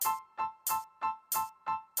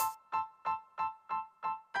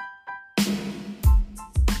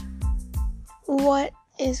What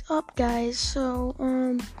is up, guys?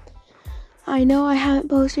 I know I haven't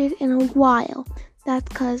posted in a while. That's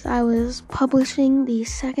because I was publishing the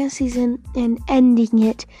second season and ending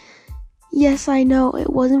it. Yes, I know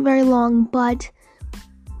it wasn't very long, but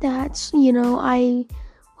I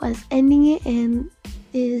was ending it, and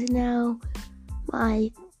it is now my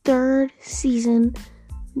third season.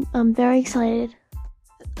 I'm very excited.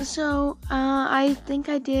 I think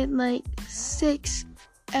I did like 6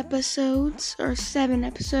 episodes or 7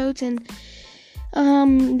 episodes, and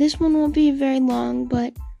this one won't be very long,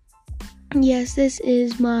 but yes, this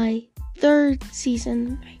is my third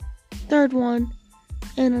season, third one,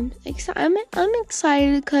 and I'm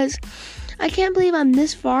excited because I can't believe I'm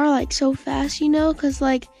this far like so fast, because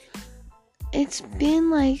it's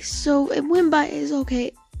been it went by. It's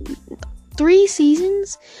okay. 3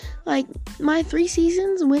 seasons, my 3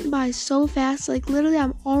 seasons went by so fast. Literally,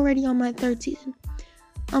 I'm already on my 3rd season.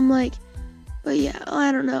 But yeah,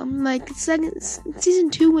 I don't know. Season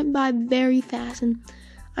 2 went by very fast, and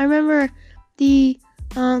I remember the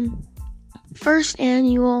first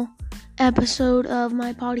annual episode of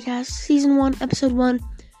my podcast, season 1, episode 1,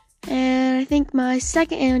 and I think my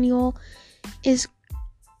second annual is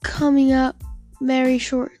coming up very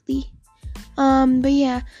shortly. But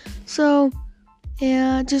yeah, just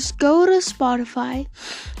go to Spotify.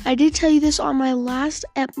 I did tell you this on my last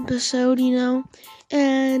episode,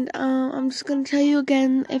 and I'm just gonna tell you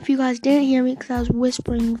again if you guys didn't hear me because I was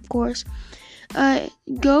whispering, of course.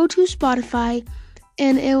 Go to Spotify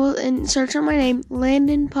and search on my name,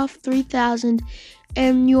 Landon Puff 3000,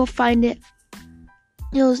 and you'll find it.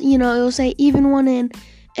 It'll say even one in,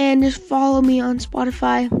 and just follow me on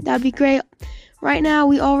Spotify. That'd be great. Right now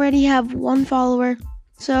we already have 1 follower.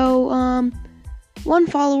 So 1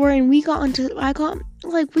 follower, and we got onto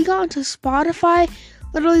Spotify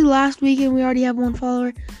literally last week, and we already have 1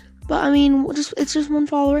 follower. But it's just 1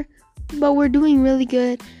 follower, but we're doing really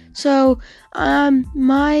good. So I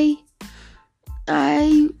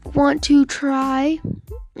want to try.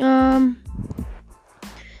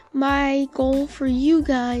 My goal for you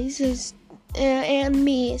guys is and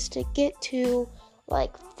me is to get to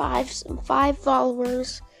 5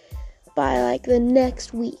 followers by the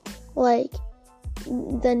next week,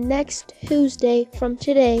 the next Tuesday from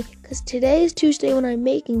today, because today is Tuesday when I'm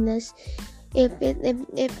making this.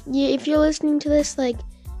 If you're listening to this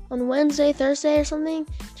on Wednesday, Thursday or something,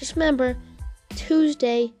 just remember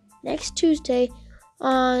next Tuesday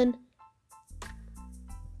on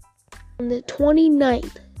the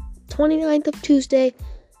 29th of Tuesday,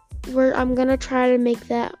 where I'm gonna try to make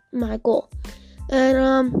that my goal.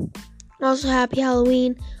 And also happy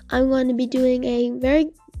Halloween. I'm going to be doing a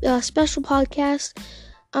very special podcast.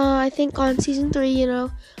 I think on season 3,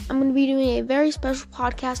 I'm going to be doing a very special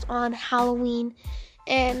podcast on Halloween.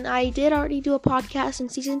 And I did already do a podcast in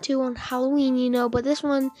season 2 on Halloween, but this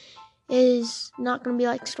one is not going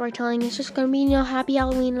to be storytelling. It's just going to be, happy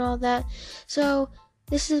Halloween and all that. So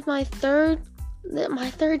this is my third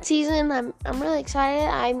season. I'm really excited.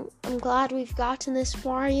 I'm glad we've gotten this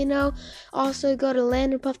far, Also go to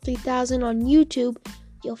Landon Puff 3000 on YouTube.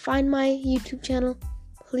 You'll find my YouTube channel.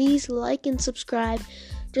 Please like and subscribe.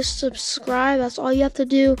 Just subscribe. That's all you have to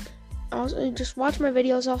do. Also, just watch my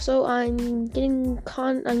videos. Also, I'm getting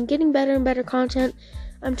better and better content.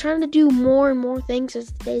 I'm trying to do more and more things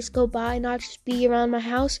as the days go by, not just be around my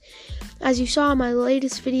house. As you saw in my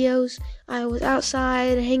latest videos, I was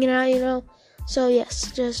outside hanging out, So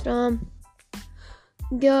yes, just go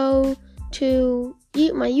to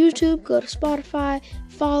my YouTube, go to Spotify,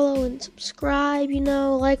 follow and subscribe,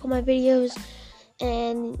 like all my videos,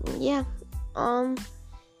 and yeah,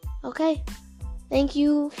 okay. Thank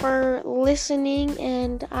you for listening,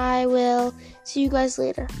 and I will see you guys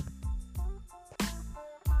later.